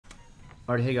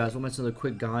Alright, hey guys, welcome back to another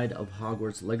quick guide of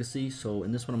Hogwarts Legacy. So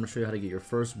in this one I'm going to show you how to get your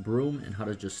first broom and how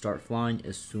to just start flying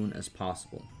as soon as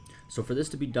possible. So for this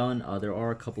to be done, there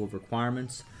are a couple of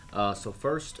requirements. So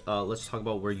first, let's talk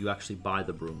about where you actually buy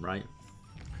the broom, right?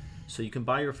 So you can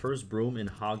buy your first broom in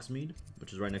Hogsmeade,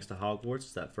 which is right next to Hogwarts.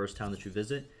 It's that first town that you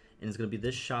visit. And it's going to be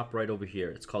this shop right over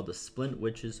here. It's called the Splint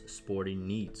Witch's Sporting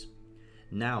Needs.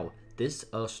 Now, this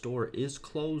store is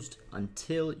closed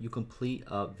until you complete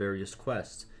various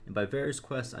quests. And by various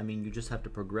quests, I mean you just have to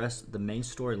progress the main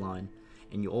storyline,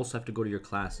 and you also have to go to your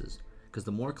classes. Because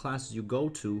the more classes you go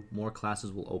to, more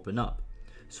classes will open up.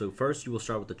 So first you will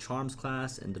start with the Charms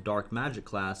class and the Dark Magic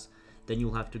class. Then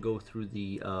you'll have to go through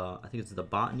the, I think it's the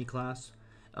Botany class,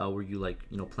 where you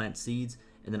plant seeds,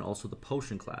 and then also the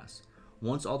Potion class.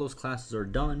 Once all those classes are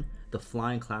done, the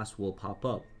Flying class will pop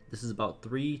up. This is about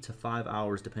 3 to 5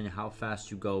 hours, depending on how fast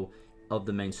you go of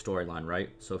the main storyline, right?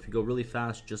 So if you go really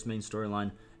fast, just main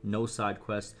storyline, no side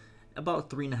quests, about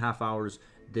 3.5 hours,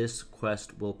 this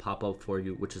quest will pop up for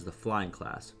you, which is the Flying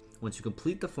class. Once you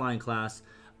complete the Flying class,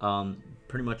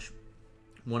 pretty much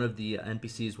one of the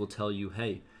NPCs will tell you,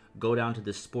 hey, go down to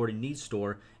this Sporting Needs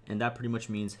store, and that pretty much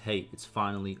means, hey, it's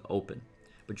finally open.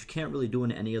 But you can't really do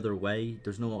it in any other way.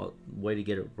 There's no way to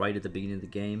get it right at the beginning of the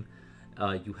game.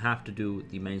 You have to do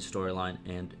the main storyline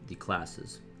and the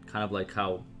classes. Kind of like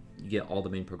how you get all the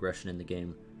main progression in the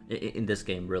game, in this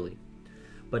game, really.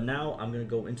 But now I'm going to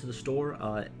go into the store.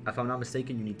 If I'm not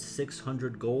mistaken, you need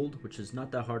 600 gold, which is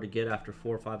not that hard to get after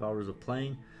 4 or 5 hours of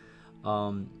playing.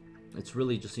 It's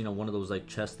really just, one of those like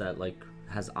chests that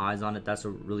has eyes on it. That's a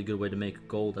really good way to make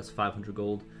gold. That's 500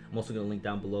 gold. I'm also going to link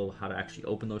down below how to actually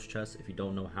open those chests if you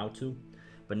don't know how to.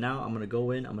 But now I'm going to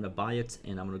go in, I'm going to buy it,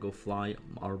 and I'm going to go fly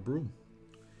our broom.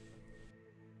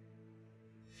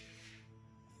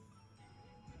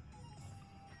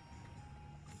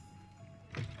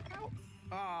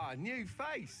 Ah, new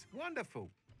face.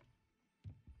 Wonderful.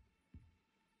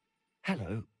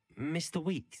 Hello, Mr.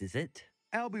 Weeks, is it?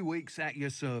 Albie Weeks at your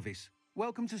service.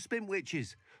 Welcome to Splint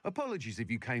Witches. Apologies if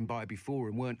you came by before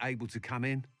and weren't able to come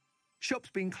in. Shop's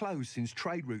been closed since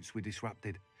trade routes were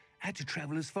disrupted. Had to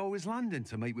travel as far as London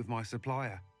to meet with my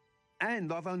supplier.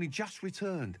 And I've only just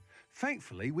returned,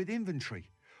 thankfully with inventory.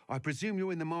 I presume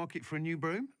you're in the market for a new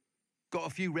broom? Got a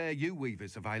few rare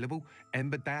U-weavers available.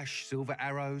 Ember Dash, Silver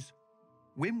Arrows.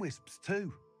 Wind Wisps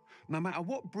too. No matter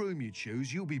what broom you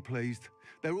choose, you'll be pleased.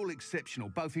 They're all exceptional,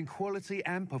 both in quality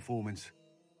and performance.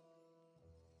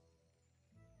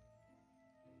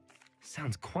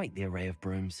 Sounds quite the array of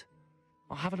brooms.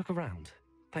 I'll have a look around.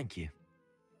 Thank you.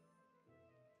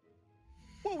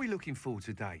 What are we looking for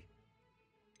today?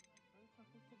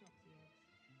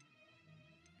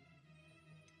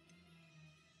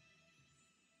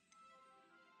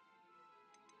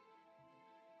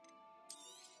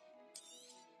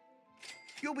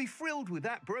 You'll be thrilled with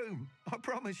that broom, I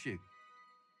promise you.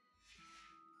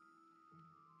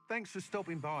 Thanks for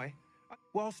stopping by.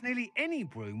 Whilst nearly any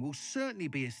broom will certainly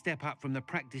be a step up from the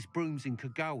practice brooms in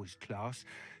Kagawa's class,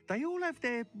 they all have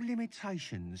their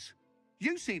limitations.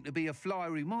 You seem to be a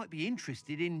flyer who might be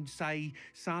interested in, say,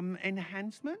 some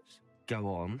enhancements? Go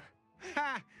on.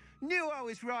 Ha! Knew I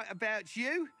was right about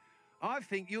you. I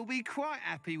think you'll be quite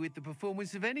happy with the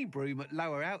performance of any broom at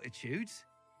lower altitudes.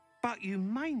 But you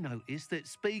may notice that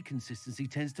speed consistency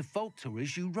tends to falter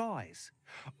as you rise.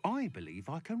 I believe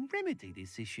I can remedy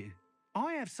this issue.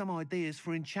 I have some ideas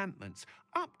for enchantments,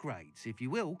 upgrades, if you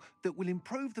will, that will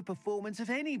improve the performance of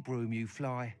any broom you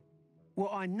fly.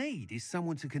 What I need is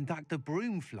someone to conduct a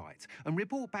broom flight and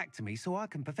report back to me so I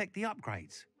can perfect the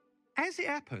upgrades. As it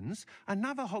happens,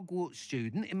 another Hogwarts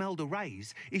student, Imelda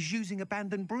Reyes, is using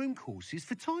abandoned broom courses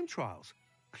for time trials.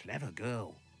 Clever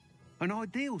girl. An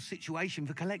ideal situation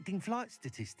for collecting flight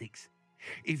statistics.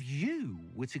 If you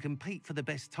were to compete for the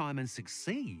best time and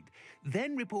succeed,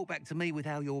 then report back to me with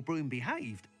how your broom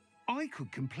behaved, I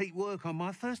could complete work on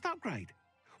my first upgrade.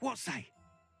 What say?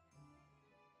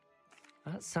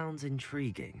 That sounds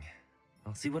intriguing.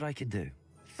 I'll see what I can do.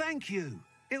 Thank you.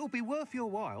 It'll be worth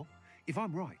your while. If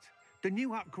I'm right, the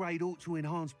new upgrade ought to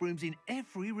enhance brooms in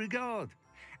every regard.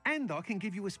 And I can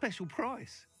give you a special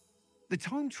price. The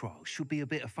time trial should be a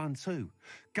bit of fun too.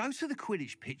 Go to the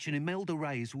Quidditch pitch and Imelda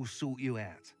Reyes will sort you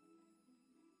out.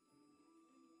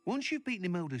 Once you've beaten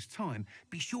Imelda's time,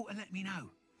 be sure to let me know.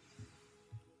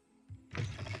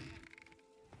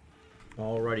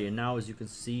 Alrighty, and now as you can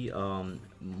see,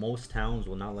 most towns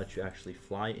will not let you actually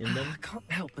fly in them. I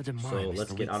can't help but admire So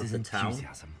let's Mr. get out of Weeks' the town.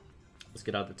 enthusiasm. Let's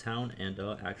get out of the town and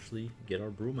actually get our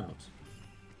broom out.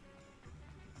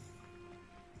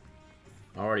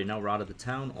 Alrighty, now we're out of the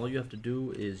town. All you have to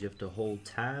do is you have to hold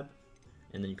tab,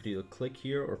 and then you can either click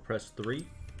here or press 3.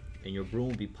 and your broom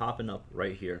will be popping up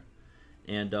right here.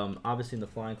 And obviously in the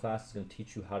flying class, it's going to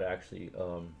teach you how to actually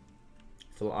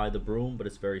fly the broom, but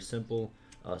it's very simple.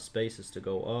 Space is to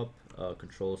go up,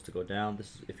 control is to go down.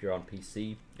 This is if you're on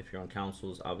PC. If you're on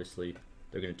consoles, obviously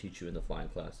they're going to teach you in the flying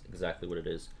class exactly what it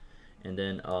is. And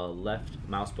then left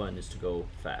mouse button is to go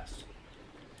fast.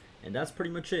 And that's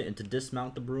pretty much it. And to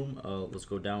dismount the broom, let's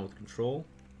go down with control,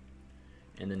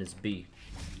 and then it's B,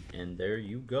 and there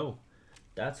you go.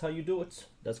 That's how you do it.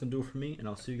 That's gonna do it for me, and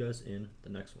I'll see you guys in the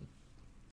next one.